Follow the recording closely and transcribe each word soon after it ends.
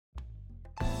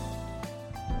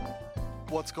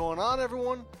What's going on,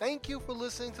 everyone? Thank you for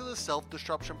listening to the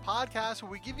Self-Disruption Podcast,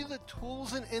 where we give you the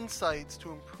tools and insights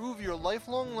to improve your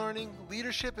lifelong learning,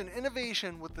 leadership, and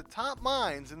innovation with the top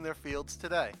minds in their fields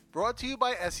today. Brought to you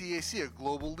by SEAC, a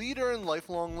global leader in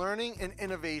lifelong learning and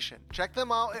innovation. Check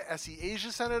them out at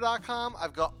seasiacenter.com.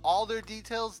 I've got all their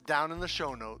details down in the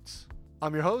show notes.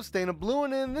 I'm your host, Dana Blue,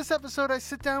 and in this episode I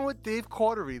sit down with Dave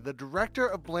Cautery, the director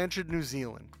of Blanchard New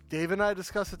Zealand. Dave and I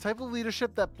discuss the type of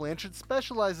leadership that Blanchard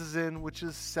specializes in, which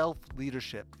is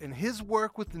self-leadership, and his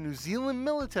work with the New Zealand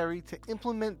military to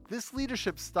implement this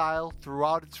leadership style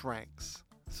throughout its ranks.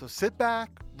 So sit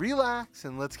back, relax,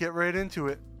 and let's get right into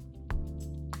it.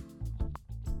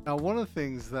 Now, one of the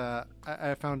things that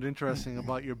I found interesting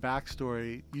about your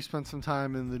backstory, you spent some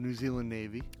time in the New Zealand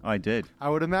Navy. I did. I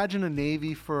would imagine a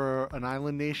Navy for an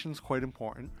island nation is quite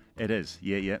important. It is,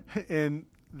 yeah. And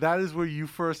that is where you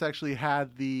first actually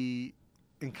had the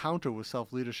encounter with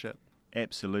self-leadership.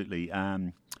 Absolutely.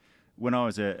 When I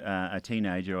was a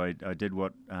teenager, I did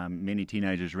what many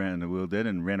teenagers around the world did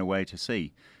and ran away to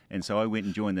sea. And so I went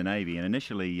and joined the Navy. And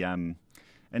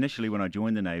initially, when I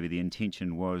joined the Navy, the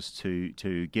intention was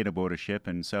to get aboard a ship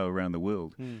and sail around the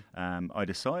world. I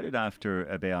decided after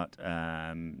about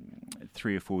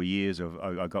 3 or 4 years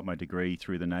I got my degree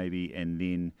through the Navy and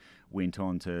then went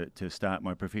on to start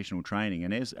my professional training.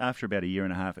 And after about a year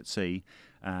and a half at sea,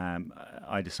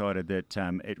 I decided that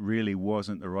it really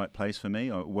wasn't the right place for me.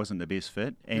 It wasn't the best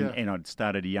fit. And I'd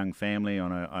started a young family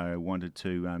and I wanted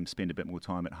to spend a bit more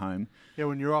time at home. Yeah,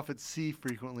 when you're off at sea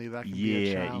frequently, that can be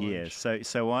a challenge. Yeah.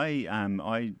 So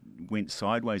I went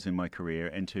sideways in my career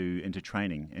into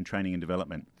training and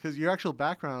development. Because your actual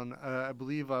background, I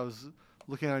believe I was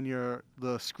looking on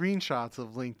the screenshots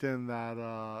of LinkedIn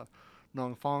that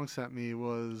Nong Fong sent me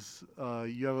was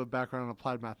you have a background in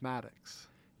applied mathematics.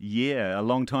 Yeah, a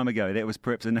long time ago. That was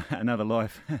perhaps another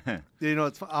life.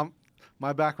 It's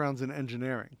my background's in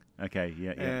engineering. Okay,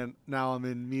 yeah. And now I'm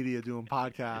in media doing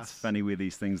podcasts. It's funny where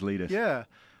these things lead us. Yeah,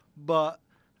 but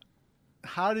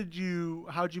how'd you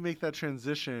make that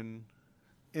transition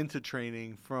into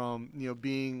training from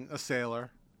being a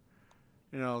sailor,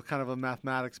 kind of a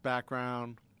mathematics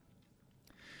background,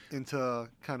 into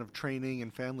kind of training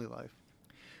and family life?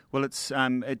 Well,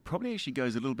 it probably actually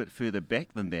goes a little bit further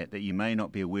back than that you may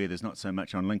not be aware. There's not so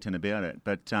much on LinkedIn about it.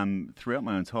 But throughout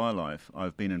my entire life,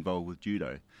 I've been involved with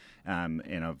judo,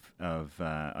 and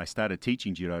I started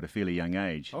teaching judo at a fairly young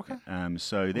age. Okay.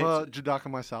 So that's judoka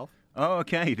myself. Oh,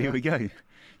 okay. There we go.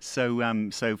 So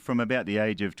from about the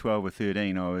age of 12 or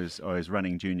 13, I was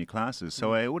running junior classes.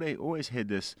 So I always had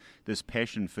this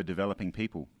passion for developing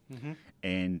people. Mm-hmm.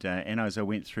 And as I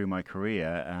went through my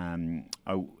career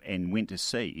and went to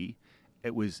sea,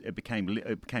 it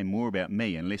became more about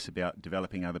me and less about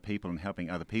developing other people and helping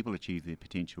other people achieve their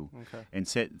potential. Okay. And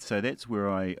so that's where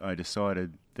I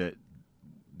decided that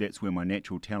that's where my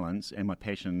natural talents and my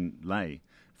passion lay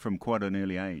from quite an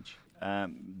early age.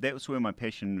 That was where my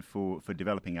passion for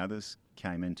developing others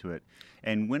came into it.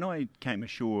 And when I came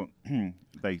ashore,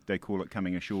 they call it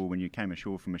coming ashore, when you came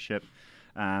ashore from a ship,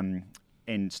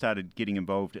 and started getting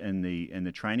involved in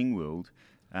the training world,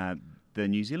 the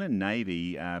New Zealand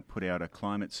Navy put out a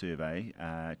climate survey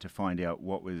to find out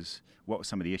what were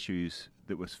some of the issues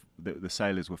that the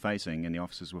sailors were facing and the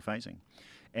officers were facing.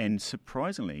 And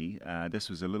surprisingly, this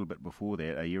was a little bit before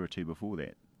that, a year or two before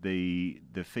that, the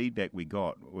feedback we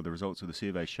got, or the results of the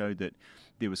survey, showed that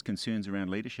there was concerns around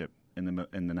leadership in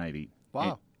the Navy.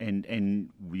 Wow. And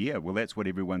yeah, well, that's what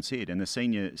everyone said. And the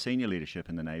senior leadership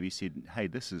in the Navy said, "Hey,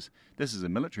 this is a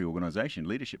military organisation.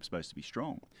 Leadership's supposed to be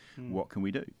strong. What can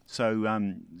we do?" So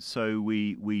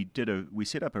we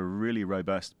set up a really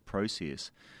robust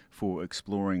process for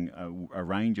exploring a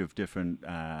range of different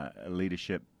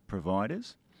leadership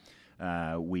providers.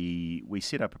 We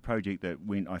set up a project that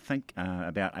went, I think,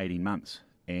 about 18 months.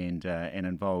 And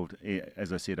involved,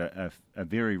 as I said, a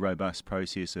very robust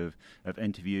process of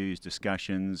interviews,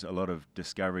 discussions, a lot of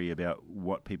discovery about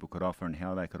what people could offer and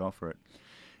how they could offer it.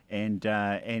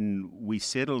 And we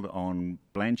settled on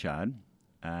Blanchard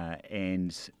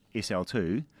and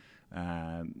SL2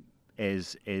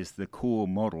 as the core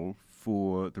model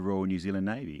for the Royal New Zealand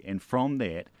Navy. And from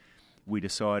that, we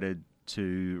decided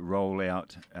to roll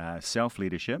out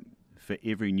self-leadership for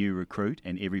every new recruit,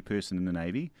 and every person in the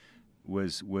Navy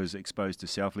was exposed to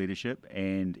self-leadership,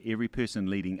 and every person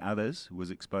leading others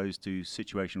was exposed to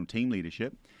situational team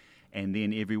leadership, and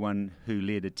then everyone who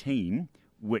led a team,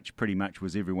 which pretty much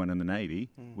was everyone in the Navy,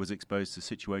 was exposed to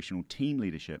situational team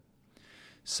leadership.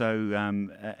 So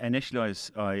initially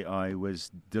I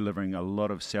was delivering a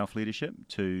lot of self-leadership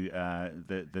to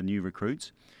the new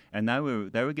recruits, and they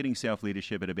were getting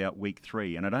self-leadership at about week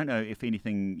 3. And I don't know if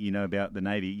anything you know about the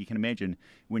Navy. You can imagine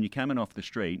when you're coming off the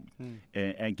street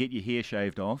and get your hair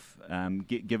shaved off,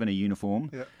 get given a uniform.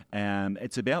 Yeah.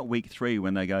 It's about week 3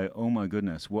 when they go, oh my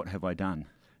goodness, what have I done?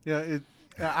 Yeah,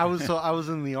 I was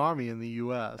in the Army in the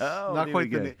U.S. Oh, Not there quite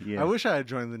we the go. Yeah. I wish I had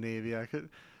joined the Navy. I could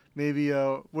maybe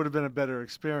would have been a better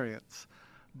experience,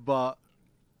 but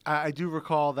I do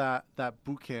recall that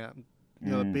boot camp,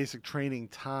 the basic training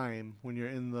time when you're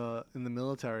in the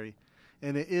military,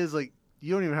 and it is like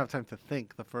you don't even have time to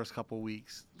think the first couple of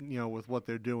weeks, with what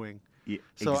they're doing. Yeah,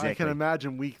 so exactly. I can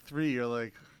imagine week 3, you're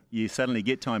like, you suddenly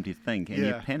get time to think, and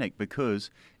you panic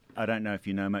because I don't know if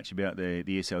you know much about the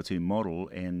SL2 model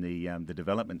and the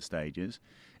development stages.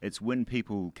 It's when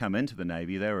people come into the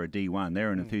Navy, they're a D1,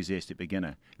 they're an enthusiastic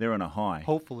beginner, they're on a high.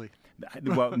 Hopefully.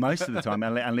 Well, most of the time,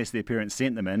 unless their parents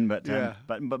sent them in, but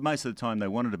most of the time they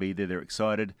wanted to be there. They're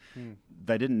excited.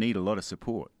 They didn't need a lot of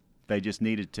support. They just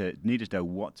needed to know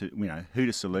what to, who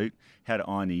to salute, how to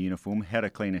iron the uniform, how to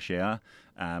clean a shower,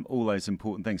 all those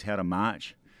important things, how to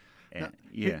march.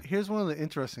 Here's one of the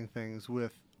interesting things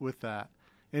with that.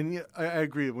 And I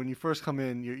agree. When you first come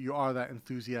in, you are that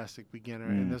enthusiastic beginner,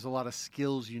 and there's a lot of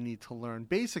skills you need to learn,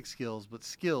 basic skills, but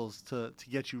skills to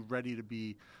get you ready to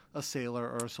be a sailor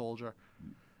or a soldier.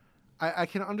 I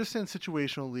can understand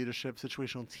situational leadership,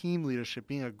 situational team leadership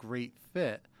being a great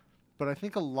fit, but I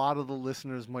think a lot of the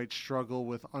listeners might struggle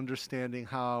with understanding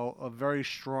how a very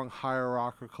strong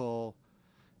hierarchical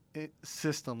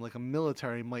system like a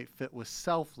military might fit with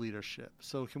self-leadership.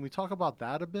 So can we talk about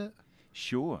that a bit?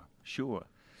 Sure.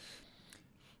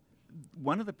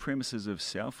 One of the premises of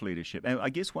self-leadership, and I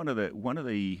guess one of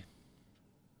the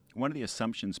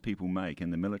assumptions people make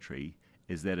in the military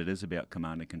is that it is about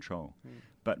command and control.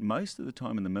 But most of the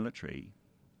time in the military,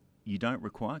 you don't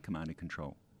require command and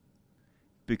control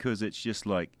because it's just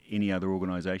like any other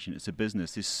organisation. It's a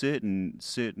business. There's certain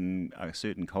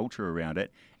culture around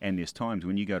it, and there's times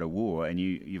when you go to war and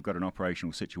you've got an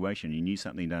operational situation, you need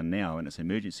something done now, and it's an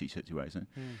emergency situation.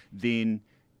 Then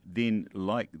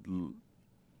like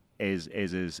as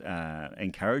is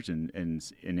encouraged in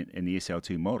the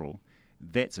SL2 model,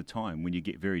 that's a time when you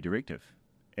get very directive.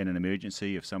 In an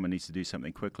emergency, if someone needs to do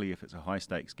something quickly, if it's a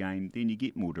high-stakes game, then you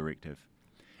get more directive.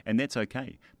 And that's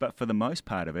okay. But for the most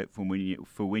part of it,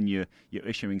 when you're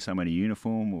issuing someone a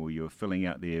uniform or you're filling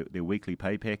out their weekly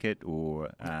pay packet or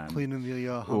cleaning the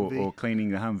Humvee. or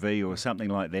cleaning the Humvee or something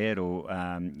like that, or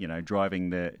driving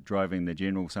the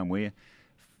general somewhere,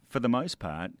 for the most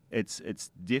part, it's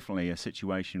definitely a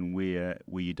situation where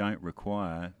you don't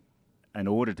require an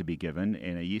order to be given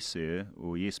and a yes sir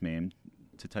or yes ma'am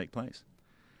to take place.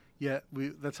 Yeah,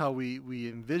 that's how we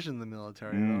envision the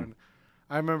military. And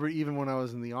I remember even when I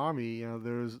was in the Army,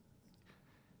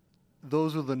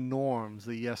 those were the norms.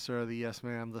 The yes sir, the yes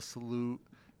ma'am, the salute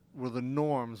were the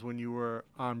norms when you were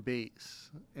on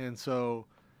base. And so,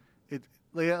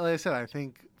 like I said, I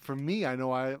think for me, I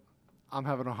know I'm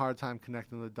having a hard time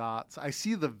connecting the dots. I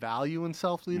see the value in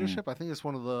self-leadership. I think it's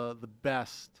one of the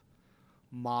best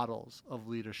models of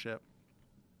leadership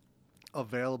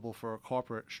available for a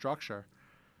corporate structure.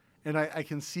 And I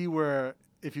can see where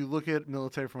if you look at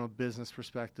military from a business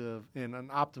perspective and an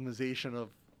optimization of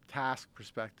task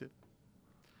perspective,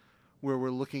 where we're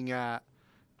looking at,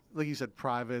 like you said,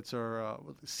 privates or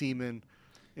seamen,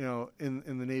 in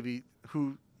the Navy,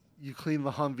 who you clean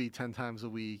the Humvee 10 times a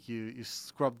week, you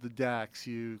scrub the decks,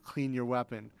 you clean your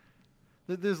weapon.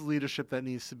 There's leadership that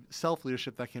needs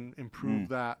self-leadership that can improve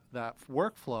that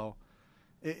workflow.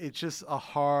 It's just a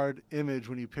hard image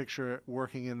when you picture it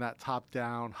working in that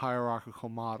top-down hierarchical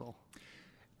model.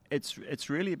 It's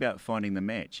really about finding the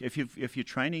match. If you're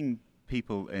training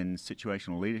people in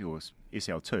situational leadership or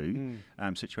SL2,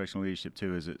 situational leadership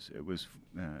 2 as it was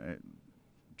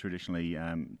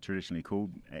traditionally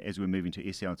called as we're moving to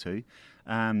SL2.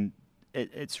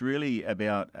 It's really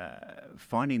about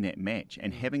finding that match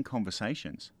and having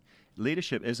conversations.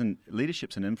 Leadership's an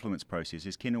influence process.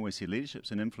 As Ken always said, leadership's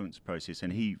an influence process,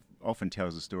 and he often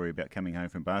tells a story about coming home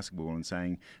from basketball and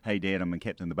saying, "Hey, Dad, I'm a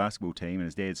captain of the basketball team," and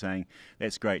his dad saying,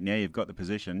 "That's great. Now you've got the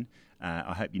position.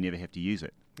 I hope you never have to use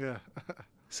it." Yeah.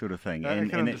 Sort of thing. I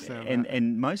can understand that.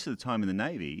 And most of the time in the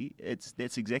Navy,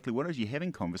 that's exactly what it is. You're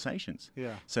having conversations.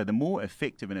 Yeah. So the more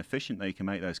effective and efficient they can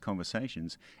make those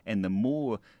conversations, and the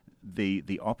more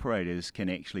the operators can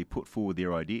actually put forward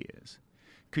their ideas.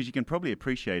 Because you can probably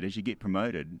appreciate as you get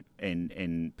promoted,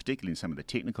 and particularly in some of the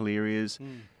technical areas,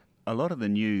 a lot of the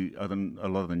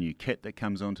new kit that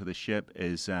comes onto the ship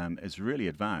is really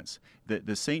advanced.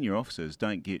 The senior officers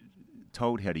don't get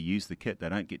told how to use the kit. They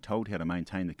don't get told how to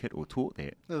maintain the kit or taught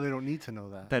that. No, they don't need to know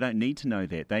that. They don't need to know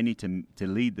that. They need to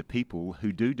lead the people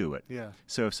who do it. Yeah.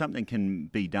 So if something can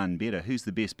be done better, who's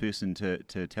the best person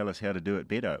to tell us how to do it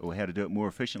better or how to do it more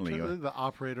efficiently? So the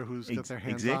operator who's got their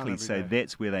hands exactly. on So every day.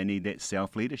 that's where they need that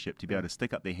self-leadership to be able to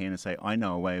stick up their hand and say, I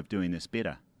know a way of doing this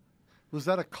better. Was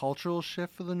that a cultural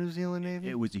shift for the New Zealand Navy?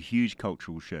 It was a huge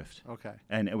cultural shift. Okay.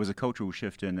 And it was a cultural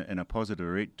shift in a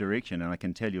positive direction, and I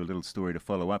can tell you a little story to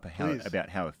follow up about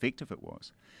how effective it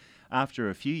was. After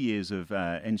a few years of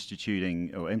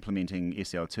instituting or implementing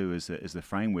SL2 as the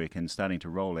framework and starting to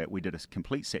roll out, we did a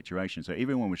complete saturation. So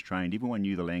everyone was trained, everyone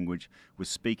knew the language, was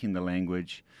speaking the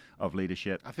language of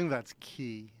leadership. I think that's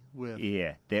key.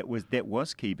 Yeah, that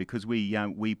was key because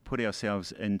we put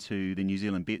ourselves into the New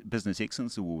Zealand Business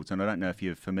Excellence Awards, and I don't know if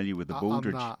you're familiar with the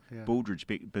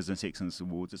Baldridge Business Excellence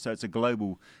Awards. So it's a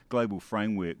global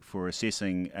framework for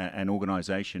assessing an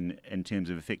organisation in terms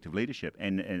of effective leadership,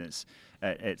 and it's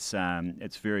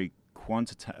very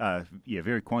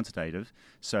very quantitative.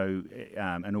 So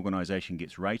an organisation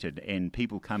gets rated, and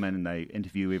people come in and they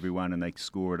interview everyone and they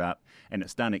score it up, and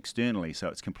it's done externally, so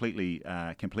it's completely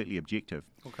objective.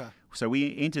 Okay. So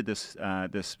we entered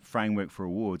this framework for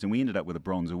awards, and we ended up with a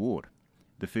bronze award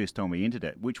the first time we entered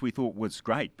it, which we thought was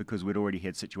great because we'd already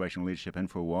had situational leadership in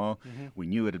for a while. Mm-hmm. We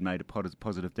knew it had made a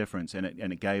positive difference, and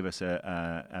it gave us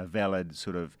a valid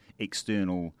sort of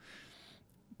external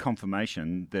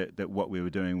confirmation that what we were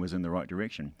doing was in the right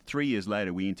direction. 3 years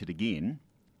later, we entered again,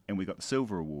 and we got the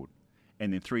silver award.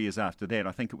 And then 3 years after that,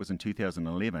 I think it was in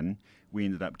 2011, we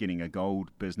ended up getting a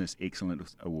gold business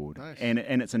excellence award. Nice. And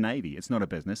it's a Navy. It's not a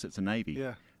business. It's a Navy.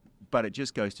 Yeah. But it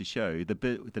just goes to show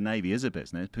the Navy is a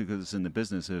business because it's in the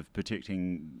business of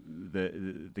protecting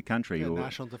the country or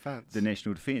national defense. The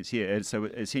national defense, yeah. So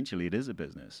essentially, it is a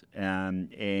business,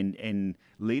 and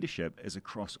leadership is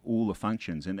across all the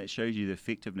functions, and that shows you the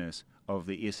effectiveness of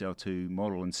the SL2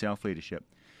 model and self-leadership.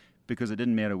 Because it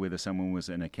didn't matter whether someone was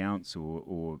in accounts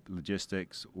or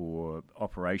logistics or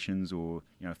operations or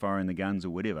firing the guns or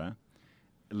whatever.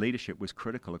 Leadership was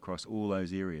critical across all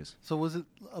those areas. So was it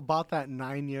about that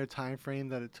 9-year time frame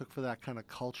that it took for that kind of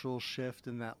cultural shift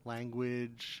in that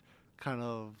language kind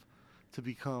of to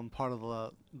become part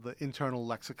of the internal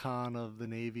lexicon of the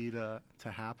Navy to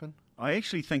happen? I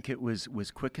actually think it was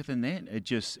quicker than that. It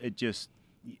just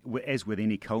as with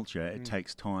any culture, it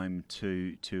takes time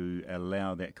to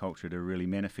allow that culture to really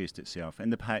manifest itself.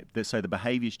 And so the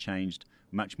behaviours changed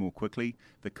much more quickly.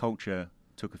 The culture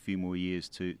took a few more years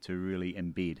to really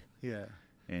embed. Yeah,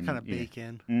 and kind of bake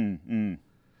in.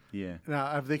 Yeah. Now,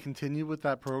 have they continued with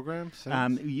that program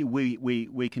since?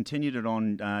 We continued it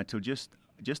on till just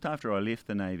after I left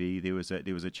the Navy. There was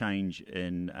a change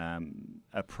in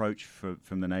approach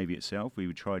from the Navy itself.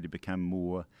 We tried to become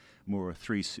more a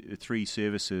three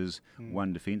services,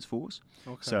 one defence force.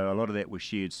 Okay. So a lot of that was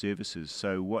shared services.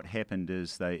 So what happened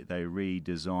is they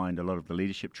redesigned a lot of the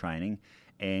leadership training.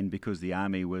 And because the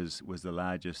Army was the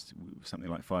largest, something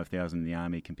like 5,000 in the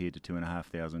Army compared to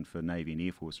 2,500 for Navy and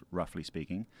Air Force, roughly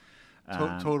speaking.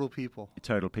 Total people.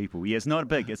 Total people. Yeah, it's not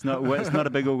big. It's not a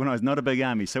big organised, not a big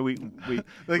army. So we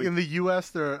in the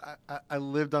U.S. I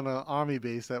lived on an army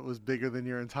base that was bigger than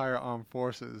your entire armed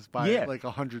forces by like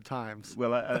 100 times.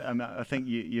 Well, I think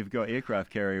you've got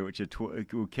aircraft carrier which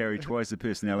will carry twice the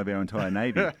personnel of our entire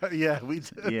Navy. Yeah, we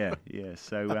do. Yeah.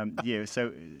 So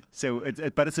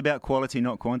but it's about quality,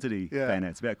 not quantity. Yeah. Banner.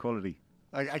 It's about quality.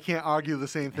 I can't argue the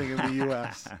same thing in the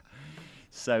U.S.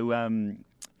 So.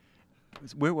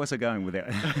 Where was I going with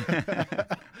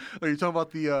that? Are you talking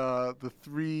about the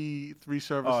three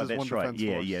services, one defense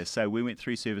force? Yeah. So we went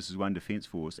 3 services, 1 defence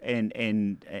force,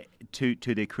 and to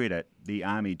their credit, the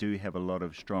Army do have a lot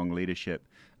of strong leadership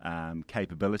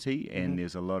capability, and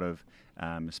there's a lot of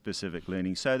specific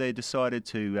learning. So they decided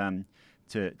to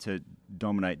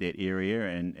dominate that area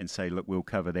and say, look, we'll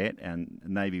cover that. And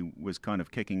Navy was kind of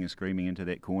kicking and screaming into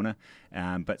that corner,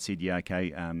 but said, yeah,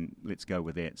 okay, let's go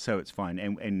with that. So it's fine.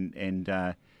 And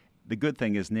the good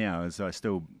thing is now is I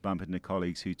still bump into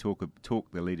colleagues who talk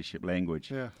the leadership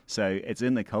language. Yeah. So it's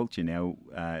in the culture now.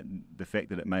 The fact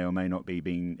that it may or may not be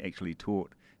being actually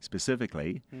taught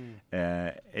specifically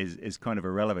is kind of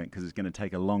irrelevant because it's going to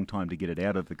take a long time to get it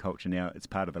out of the culture. Now it's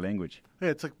part of the language. Yeah,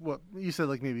 it's like what you said,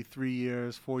 like maybe 3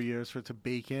 years, 4 years for it to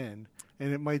bake in,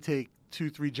 and it might take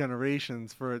 2-3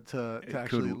 generations for it to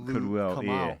actually come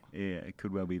out. Yeah, it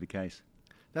could well be the case.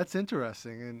 That's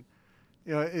interesting, and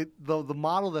the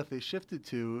model that they shifted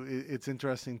to, it's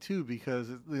interesting too because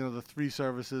the 3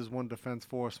 services, 1 defense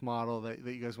force model that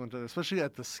you guys went to, especially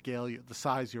at the scale, the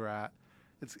size you're at.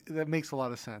 That makes a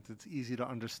lot of sense. It's easy to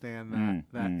understand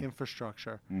that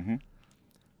infrastructure. Mm-hmm.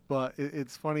 But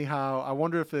it's funny how I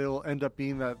wonder if it'll end up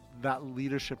being that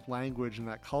leadership language and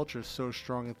that culture is so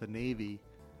strong at the Navy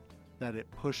that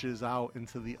it pushes out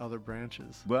into the other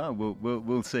branches. Well,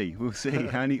 we'll see. We'll see.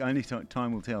 Only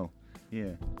time will tell.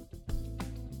 Yeah.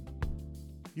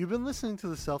 You've been listening to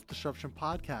the Self-Disruption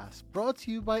Podcast, brought to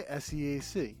you by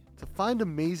SEAC. To find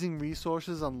amazing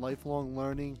resources on lifelong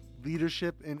learning,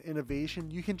 leadership, and innovation,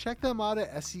 you can check them out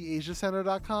at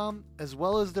seasiacenter.com, as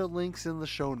well as their links in the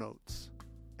show notes.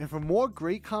 And for more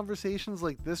great conversations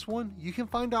like this one, you can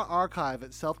find our archive at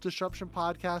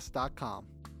selfdisruptionpodcast.com.